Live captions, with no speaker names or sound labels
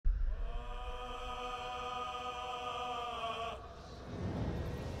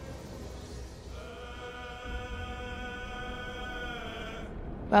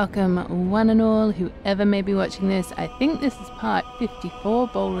Welcome one and all, whoever may be watching this. I think this is part 54,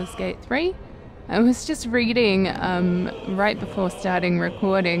 Baldur's Gate 3. I was just reading right before starting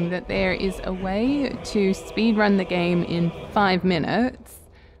recording that there is a way to speedrun the game in 5 minutes,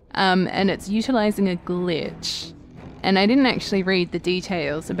 and it's utilizing a glitch. And I didn't actually read the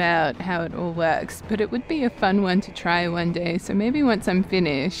details about how it all works, but it would be a fun one to try one day, so maybe once I'm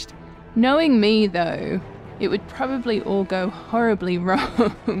finished. Knowing me though, it would probably all go horribly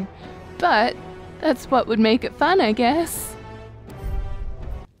wrong, but that's what would make it fun, I guess.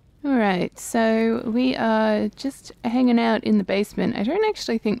 Alright, so we are just hanging out in the basement. I don't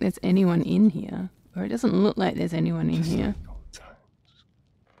actually think there's anyone in here, or it doesn't look like there's anyone in here.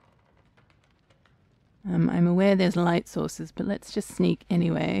 I'm aware there's light sources, but let's just sneak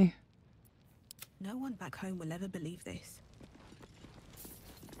anyway. No one back home will ever believe this.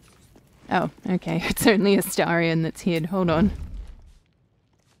 Oh, okay. It's only Astarion that's hid. Hold on.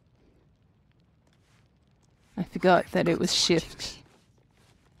 I forgot that it was shift.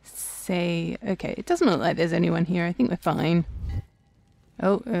 Say, okay, it doesn't look like there's anyone here. I think we're fine.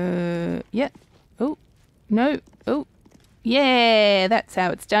 Oh, yeah. Oh, no. Oh, yeah, that's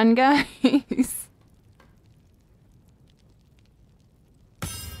how it's done, guys.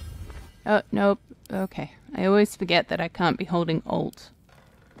 Oh, nope. Okay. I always forget that I can't be holding Alt.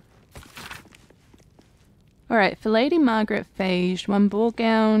 Alright, for Lady Margaret Phage, 1 ball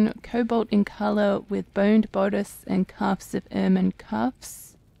gown, cobalt in colour with boned bodice and cuffs of ermine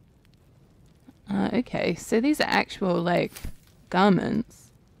cuffs. Okay, so these are actual, like,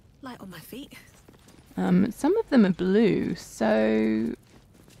 garments. Light on my feet. Some of them are blue, so...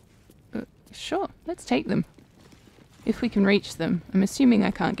 sure, let's take them. If we can reach them. I'm assuming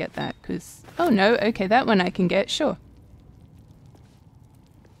I can't get that, because... oh no, okay, that one I can get, sure.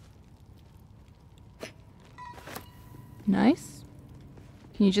 Nice.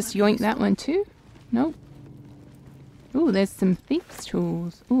 Can you just yoink that one too? Nope. Ooh, there's some thief's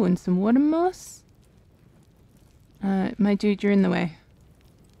tools. Ooh, and some water moss. My dude, you're in the way.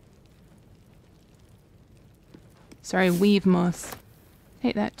 Sorry, weave moss.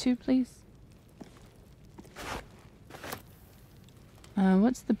 Take that too, please.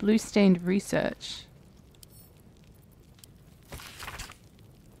 What's the blue stained research?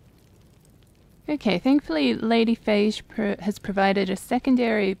 Okay, thankfully Lady Phage has provided a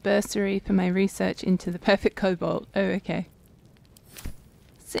secondary bursary for my research into the perfect cobalt. Oh, okay.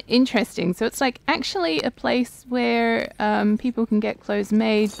 It's interesting. So it's like actually a place where people can get clothes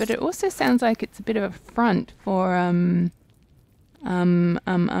made, but it also sounds like it's a bit of a front for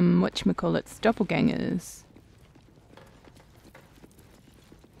whatchamacallits, doppelgangers.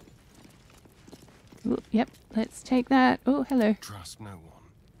 Ooh, yep, let's take that. Oh, hello. Trust no one.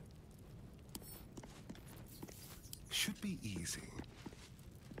 Should be easy.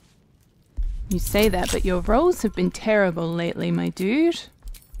 You say that, but your rolls have been terrible lately, my dude.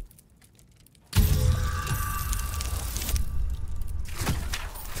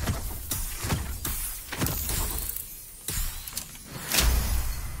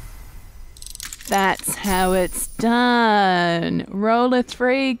 That's how it's done. Roll a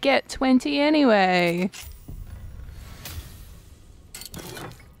 3, get 20 anyway.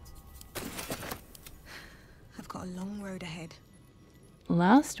 I've got a long road ahead.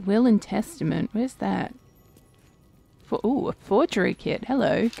 Last will and testament. Where's that? Ooh, a forgery kit.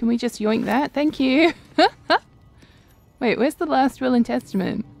 Hello. Can we just yoink that? Thank you. Wait, where's the last will and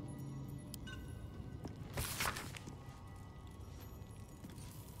testament?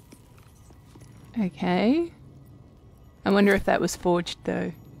 Okay. I wonder if that was forged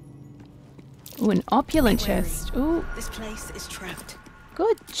though. Ooh, an opulent chest. Ooh, This place is trapped.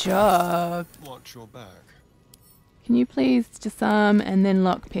 good job. Watch your back. Can you please disarm and then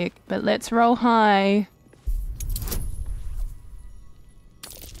lockpick? But let's roll high.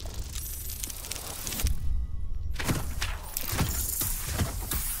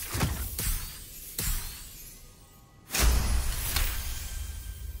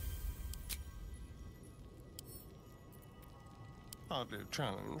 Hardly a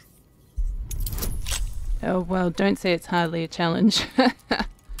challenge. Oh, well, don't say it's hardly a challenge.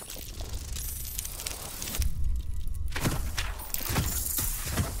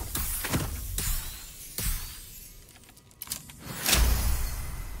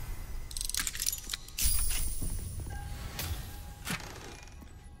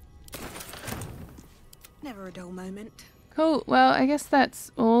 Never a dull moment. Cool, well, I guess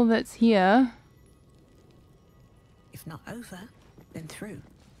that's all that's here. If not over, then through.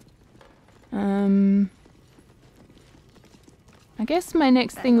 I guess my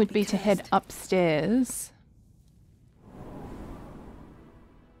next thing would be to head upstairs.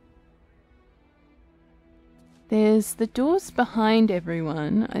 There's the doors behind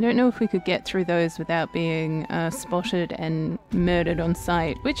everyone. I don't know if we could get through those without being spotted and murdered on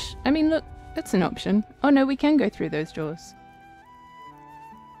sight, which, I mean, look, that's an option. Oh no, we can go through those doors.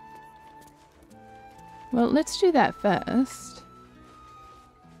 Well, let's do that first.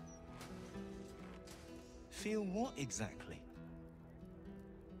 Feel what exactly?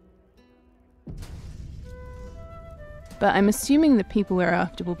 But I'm assuming the people we're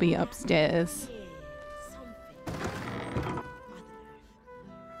after will be upstairs.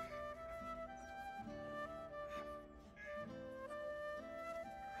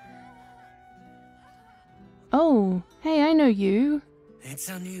 Oh, hey, I know you. It's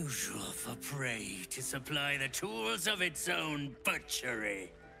unusual for prey to supply the tools of its own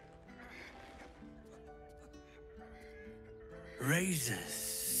butchery. Razors,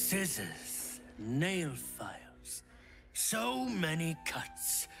 scissors, nail files. So many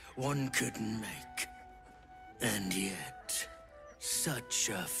cuts one couldn't make. And yet, such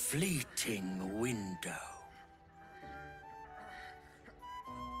a fleeting window.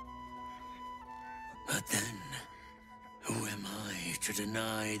 But then, who am I to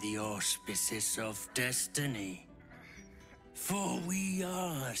deny the auspices of destiny? For we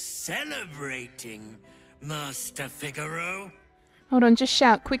are celebrating, Master Figaro. Hold on, just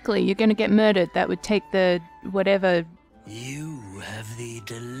shout quickly. You're gonna get murdered. That would take the whatever. You have the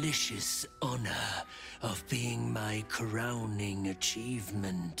delicious honor of being my crowning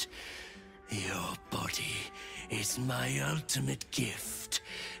achievement. Your body is my ultimate gift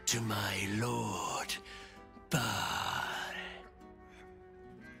to my lord, Bard.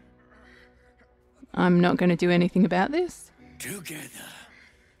 I'm not gonna do anything about this. Together,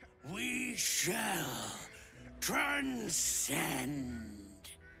 we shall transcend.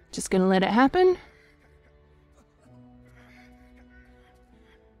 Just gonna let it happen.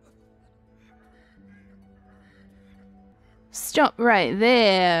 Stop right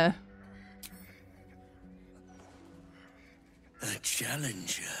there. A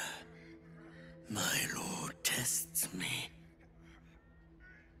challenger. My lord tests me.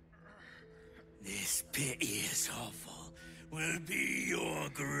 This piteous hovel will be your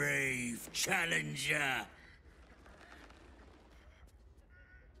grave, challenger.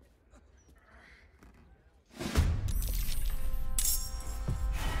 I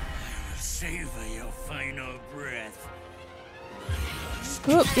will savor your final breath.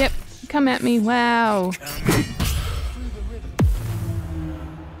 Oh, yep. Come at me. Wow.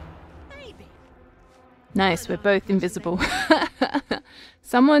 Nice, we're both invisible.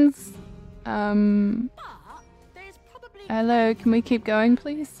 Someone's... Hello, can we keep going,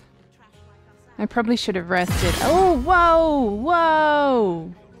 please? I probably should have rested. Oh, whoa!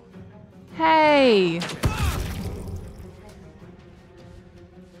 Whoa! Hey!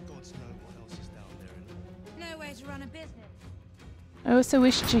 No way to run a business. I also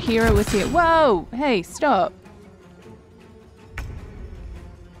wish Chihiro was here. Whoa! Hey, stop!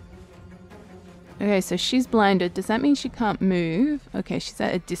 Okay, so she's blinded. Does that mean she can't move? Okay, she's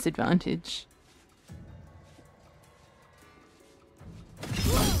at a disadvantage.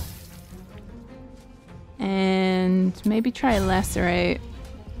 And maybe try lacerate.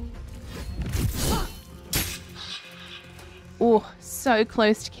 Oh, so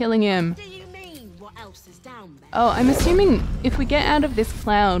close to killing him. Do you mean what else is down there? Oh, I'm assuming if we get out of this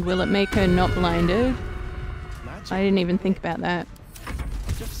cloud, will it make her not blinded? I didn't even think about that.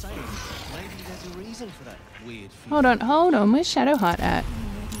 Just saying, maybe there's a reason for that weird feeling. Hold on, where's Shadowheart at?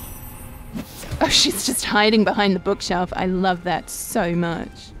 Oh, she's just hiding behind the bookshelf. I love that so much.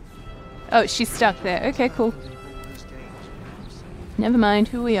 Oh, she's stuck there. Okay, cool. Never mind,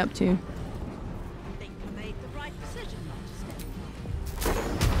 who are we up to? I think I made the right decision not to stay.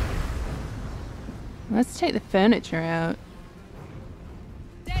 Let's take the furniture out.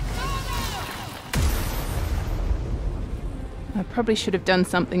 I probably should have done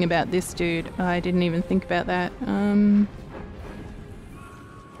something about this dude. Oh, I didn't even think about that.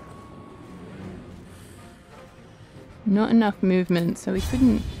 Not enough movement, so we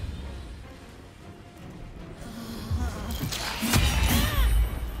couldn't...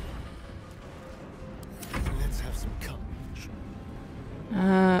 Let's have some courage.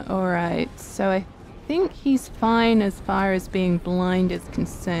 Alright, so I think he's fine as far as being blind is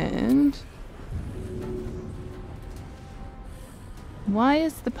concerned. Why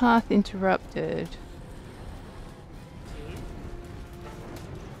is the path interrupted?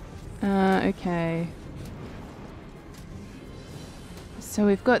 Okay. So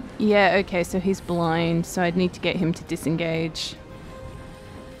we've got... Yeah, okay, so he's blind, so I'd need to get him to disengage.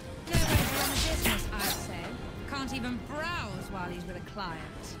 No way to run a business, I'd say. Can't even browse while he's with a client.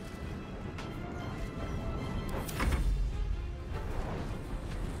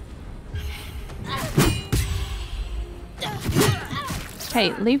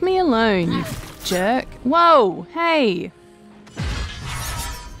 Hey, leave me alone, you jerk. Whoa, hey!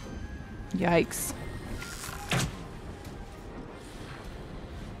 Yikes.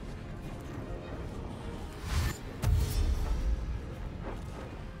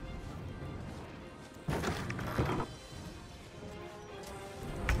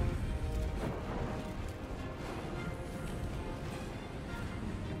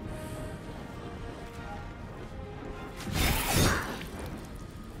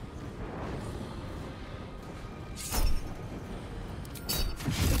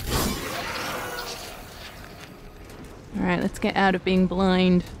 Alright, let's get out of being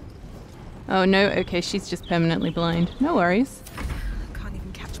blind. Oh no, okay, she's just permanently blind. No worries. I can't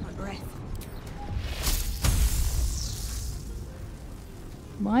even catch my breath.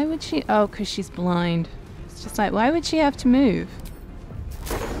 Why would she? Oh, because she's blind. It's just like, why would she have to move?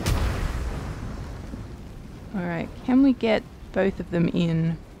 Alright, can we get both of them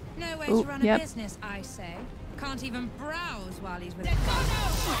in? No way Oh, to run yep. a business, I say. Can't even browse while he's with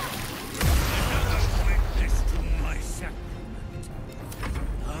Witness to my sacrament.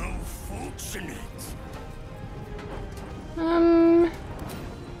 How fortunate.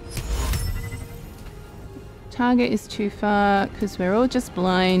 Target is too far because we're all just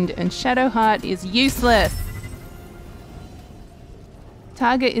blind and Shadowheart is useless.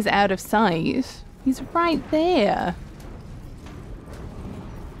 Target is out of sight. He's right there.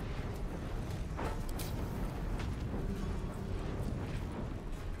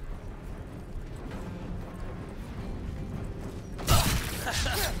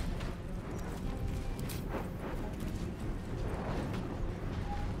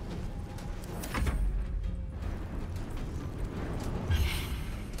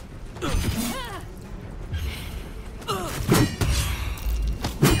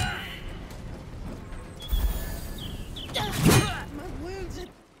 My wounds are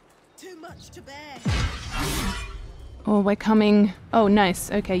too much to bear. Oh, we're coming. Oh, nice.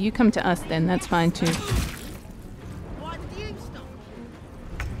 Okay, you come to us then. That's fine too. Why did you stop?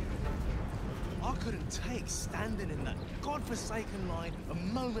 I couldn't take standing in that godforsaken line a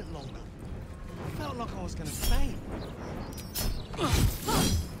moment longer. I felt like I was gonna faint.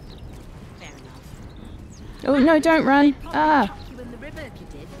 Fair enough. Oh, no, don't run. Ah. Chuck you in the river if you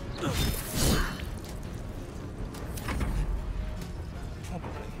did.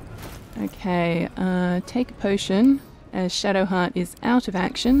 Probably. Okay, take a potion as Shadowheart is out of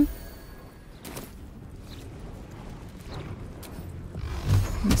action.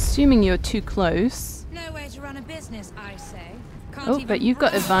 I'm assuming you're too close. No way to run a business, I say. Can't Oh, even but you've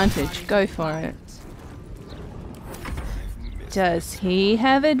got browse advantage. while he's Go with for it. clients. Does he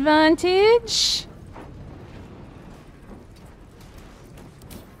have advantage?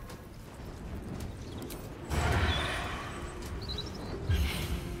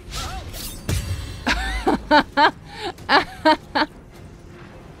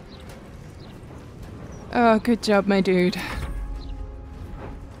 Oh, good job, my dude.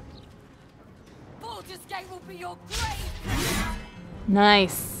 Baldur's Gate will be your grave.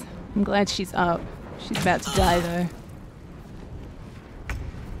 Nice. I'm glad she's up. She's about to die, though.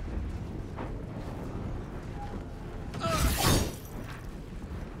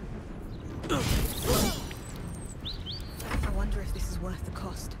 I wonder if this is worth the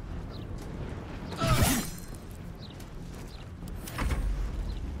cost.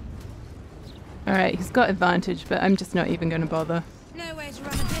 Alright, he's got advantage, but I'm just not even going to bother. No way to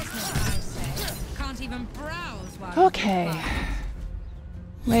run a business, I say. Can't even browse while he's Okay. with clients.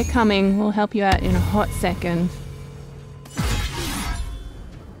 We're coming. We'll help you out in a hot second.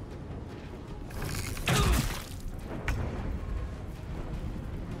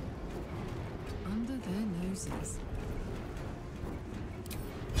 Under their noses.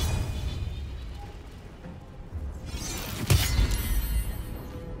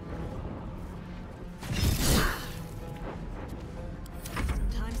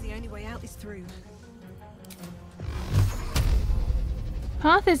 Sometimes the only way out is through.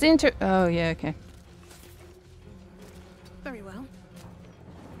 Path is inter- Oh, yeah, okay. Very well.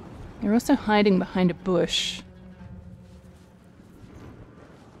 They're also hiding behind a bush.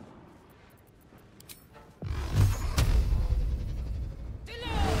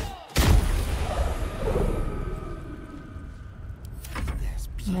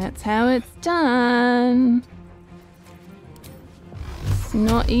 That's how it's done. Let's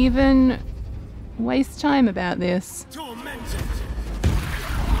not even waste time about this. Tormented.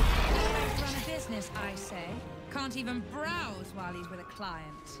 Run a business, I say. Can't even browse while he's with a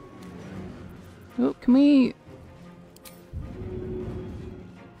client. Oh, can we...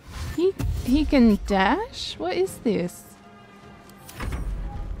 He can dash? What is this?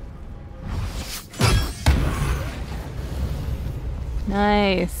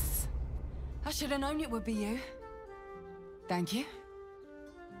 Nice. I should have known it would be you. Thank you.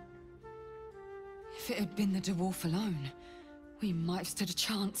 If it had been the dwarf alone, we might have stood a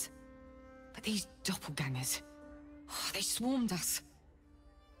chance. But these doppelgangers, they swarmed us.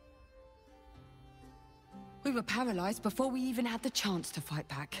 We were paralyzed before we even had the chance to fight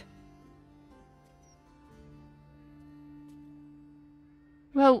back.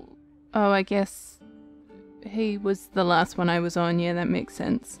 Well, oh, I guess he was the last one I was on. Yeah, that makes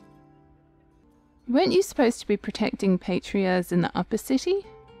sense. Weren't you supposed to be protecting patriarchs in the upper city?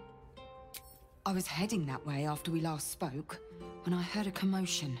 I was heading that way after we last spoke, when I heard a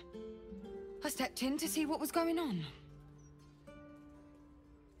commotion. I stepped in to see what was going on.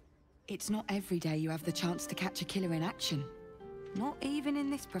 It's not every day you have the chance to catch a killer in action. Not even in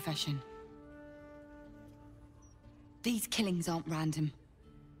this profession. These killings aren't random.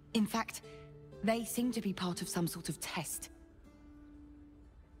 In fact, they seem to be part of some sort of test.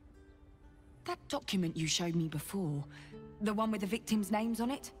 That document you showed me before, the one with the victims' names on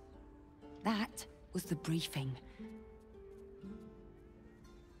it, that was the briefing.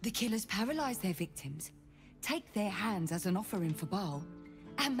 The killers paralyze their victims, take their hands as an offering for Baal,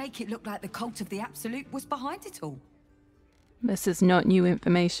 and make it look like the cult of the Absolute was behind it all. This is not new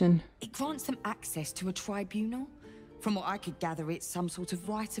information. It grants them access to a tribunal. From what I could gather, it's some sort of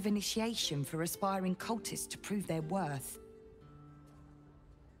rite of initiation for aspiring cultists to prove their worth.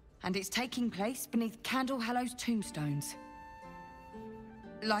 And it's taking place beneath Candle Hallow's tombstones.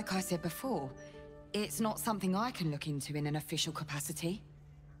 Like I said before, it's not something I can look into in an official capacity.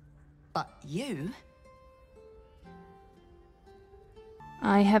 But you?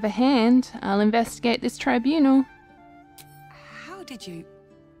 I have a hand. I'll investigate this tribunal. How did you...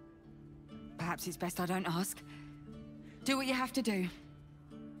 Perhaps it's best I don't ask. Do what you have to do.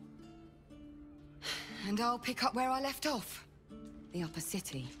 And I'll pick up where I left off. The upper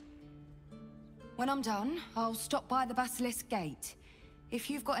city. When I'm done, I'll stop by the Basilisk Gate. If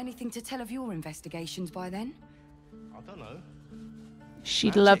you've got anything to tell of your investigations by then. I don't know.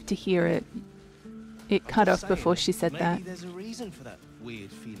 She'd love to hear it. It cut off before she said that. Maybe there's a reason for that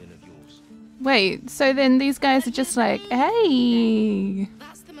weird feeling of yours. Wait, so then these guys are just like, hey.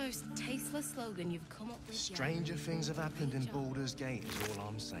 That's the most tasteless slogan you've come up with. Stranger things have happened in Baldur's Gate is all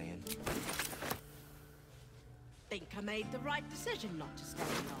I'm saying. Think I made the right decision not to stay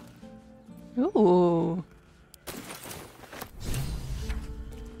long. Ooh.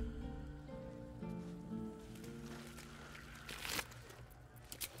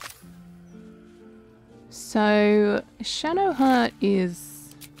 So, Shadowheart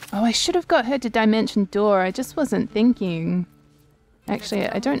is... Oh, I should have got her to Dimension Door. I just wasn't thinking. Actually,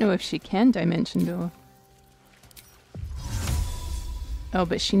 I don't know if she can Dimension Door. Oh,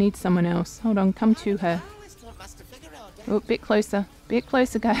 but she needs someone else. Hold on, come to her. Oh, bit closer. Bit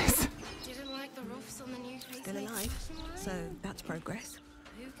closer, guys. Didn't like the roughs on the new face. Still alive, so that's progress.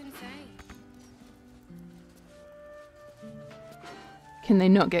 Who can say? Can they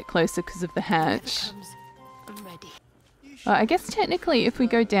not get closer because of the hatch? I'm ready. Oh, I guess technically if we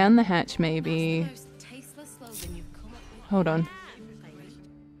go down the hatch, maybe... Most tasteless slogan you've come up with. Hold on.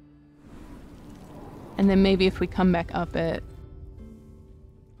 And then maybe if we come back up it...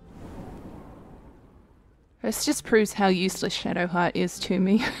 This just proves how useless Shadowheart is to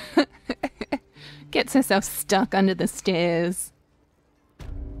me. Gets herself stuck under the stairs.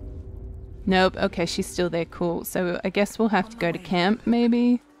 Nope, okay, she's still there, cool. So I guess we'll have to go to camp,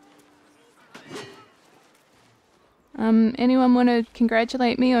 maybe? Anyone want to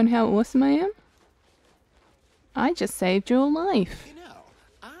congratulate me on how awesome I am? I just saved your life. You know,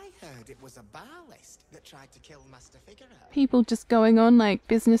 I heard it was a ballast that tried to kill Master Figaro. People just going on like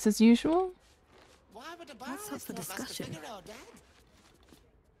business as usual? Why would a That's up ballast for want Master discussion. Figaro dead?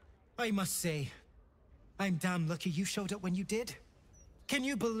 I must say, I'm damn lucky you showed up when you did. Can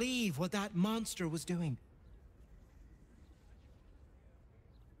you believe what that monster was doing?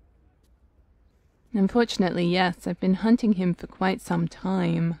 Unfortunately, yes. I've been hunting him for quite some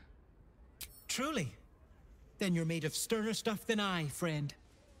time. Truly? Then you're made of sterner stuff than I, friend.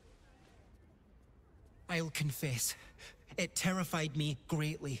 I'll confess, it terrified me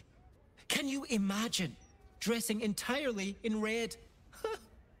greatly. Can you imagine dressing entirely in red?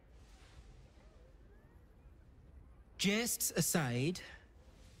 Jests aside,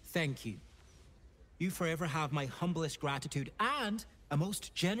 thank you. You forever have my humblest gratitude and a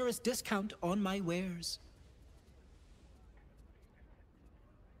most generous discount on my wares.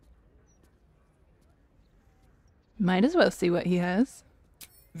 Might as well see what he has.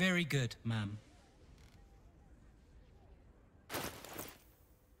 Very good, ma'am.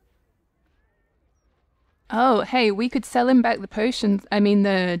 Oh, hey, we could sell him back the potions. I mean,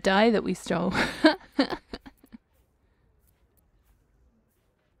 the dye that we stole.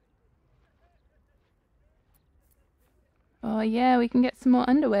 Oh, yeah, we can get some more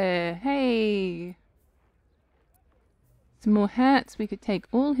underwear. Hey. Some more hats. We could take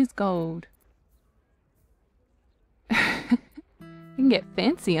all his gold. We can get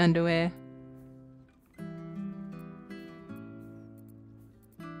fancy underwear.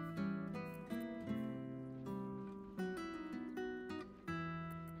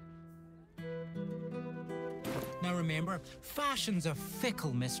 Now remember, fashion's a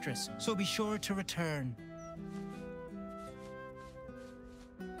fickle mistress, so be sure to return.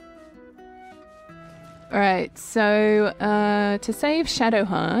 Alright, so to save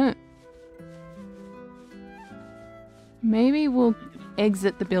Shadowheart, maybe we'll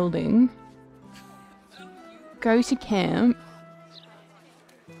exit the building, go to camp,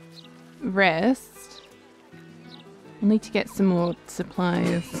 rest. We'll need to get some more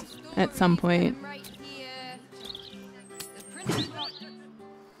supplies at some point.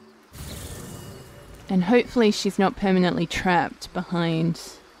 And hopefully she's not permanently trapped behind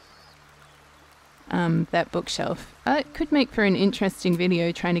that bookshelf. It could make for an interesting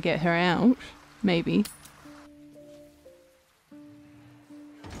video trying to get her out, maybe.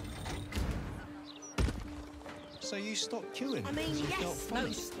 So you stopped queuing? I mean, yes,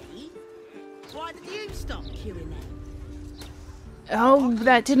 mostly. Why did you stop queuing then? Oh,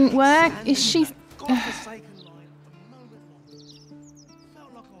 that didn't work. Is she...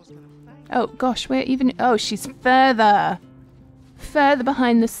 Oh gosh, where even... Oh, she's further. Further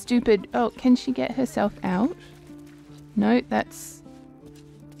behind the stupid... Oh, can she get herself out? No, that's...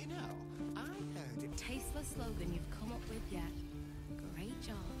 You know, I heard it. Tasteless slogan you've come up with yet. Great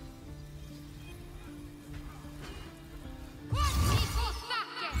job.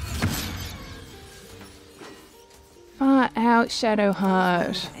 Far out,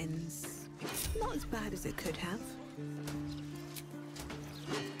 Shadowheart. Ends. Not as bad as it could have.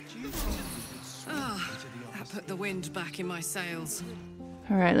 That put the wind back in my sails.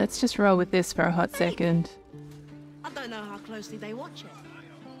 Alright, let's just roll with this for a hot second. I don't know how closely they watch it.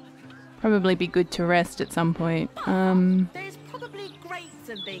 Probably be good to rest at some point. There's probably grates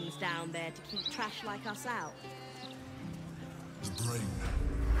and things down there to keep trash like us out. The brain.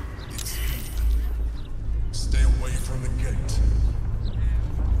 It's hidden. Stay away from the gate.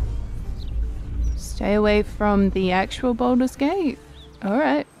 Stay away from the actual Baldur's Gate.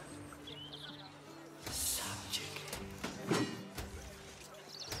 Alright.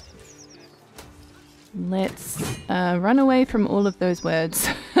 Let's run away from all of those words.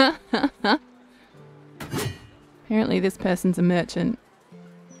 Apparently this person's a merchant.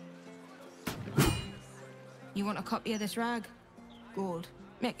 You want a copy of this rag? Gold.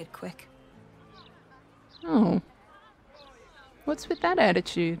 Make it quick. Oh. What's with that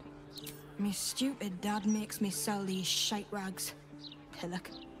attitude? Me stupid dad makes me sell these shite rags. Pillock.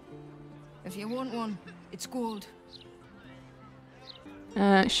 If you want one, it's gold.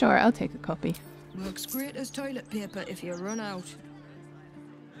 Sure, I'll take a copy. Works great as toilet paper if you run out.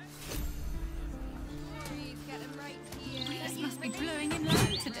 This must be blowing in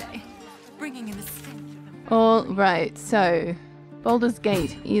line today. Bringing in the stench. Alright, so Baldur's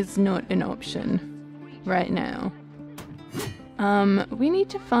Gate is not an option right now. We need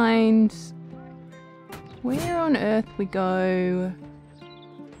to find where on earth we go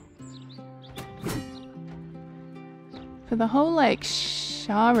for the whole, like,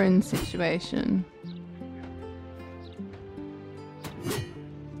 Sharon situation.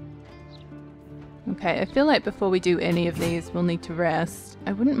 Okay, I feel like before we do any of these, we'll need to rest.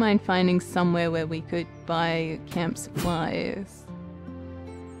 I wouldn't mind finding somewhere where we could buy camp supplies.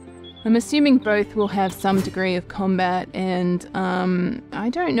 I'm assuming both will have some degree of combat, and I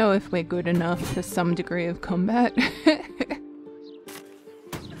don't know if we're good enough for some degree of combat.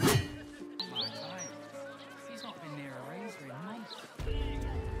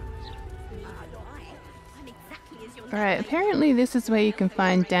 Alright, apparently this is where you can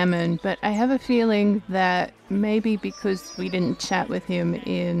find Damon, but I have a feeling that maybe because we didn't chat with him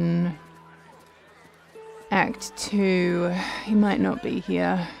in Act 2, he might not be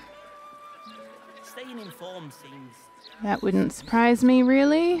here. Staying informed seems... That wouldn't surprise me,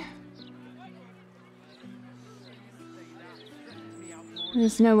 really.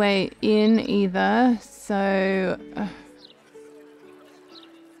 There's no way in either, so...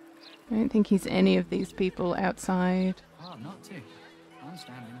 I don't think he's any of these people outside. Oh, not to. I'm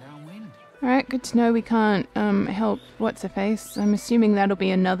standing downwind. Alright, good to know we can't help What's-Her-Face. I'm assuming that'll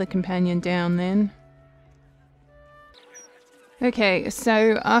be another companion down then. Okay,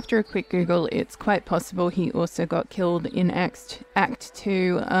 so after a quick Google, it's quite possible he also got killed in Act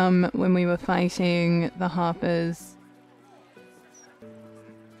 2 when we were fighting the Harpers.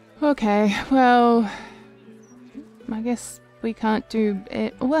 Okay, well, I guess we can't do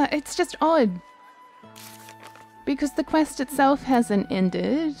it. Well, it's just odd. Because the quest itself hasn't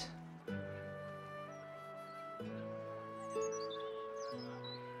ended.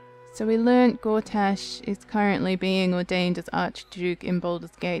 So we learnt Gortash is currently being ordained as Archduke in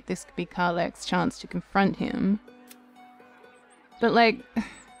Baldur's Gate. This could be Karlach's chance to confront him. But like,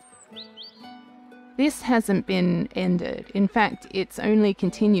 this hasn't been ended. In fact, it's only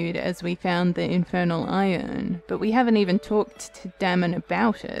continued as we found the Infernal Iron. But we haven't even talked to Dammon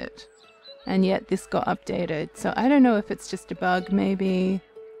about it. And yet this got updated. So I don't know if it's just a bug, maybe.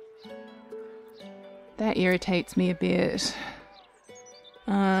 That irritates me a bit.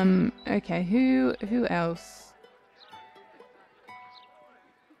 Okay, who else?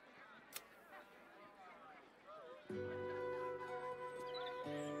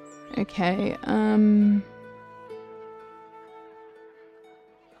 Okay,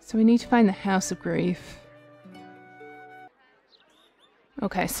 so we need to find the House of Grief.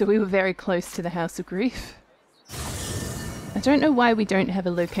 Okay, so we were very close to the House of Grief. I don't know why we don't have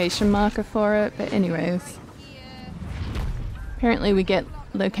a location marker for it, but anyways. Apparently we get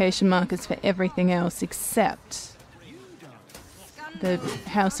location markers for everything else except the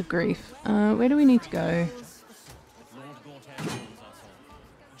House of Grief. Where do we need to go?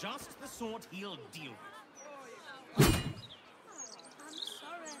 Just the sort he'll deal with.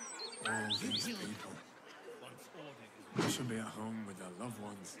 All these people. They should be at home with their loved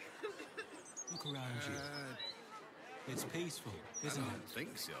ones. Look around you. It's peaceful, isn't it? I don't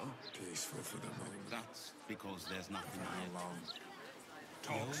think so. Peaceful for the moment. That's because there's nothing How long?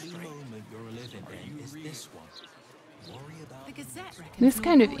 The only moment you're living in is this one. Worry about The Gazette reckons This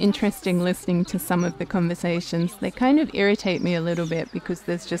kind of interesting listening to some of the conversations. They kind of irritate me a little bit because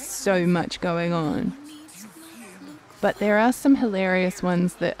there's just so much going on. But there are some hilarious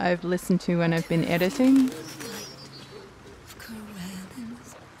ones that I've listened to when I've been editing.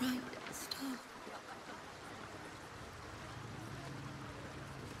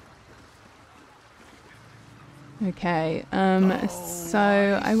 Okay,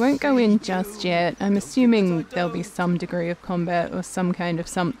 so I won't go in just yet. I'm assuming there'll be some degree of combat or some kind of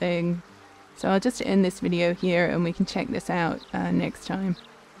something. So I'll just end this video here and we can check this out next time.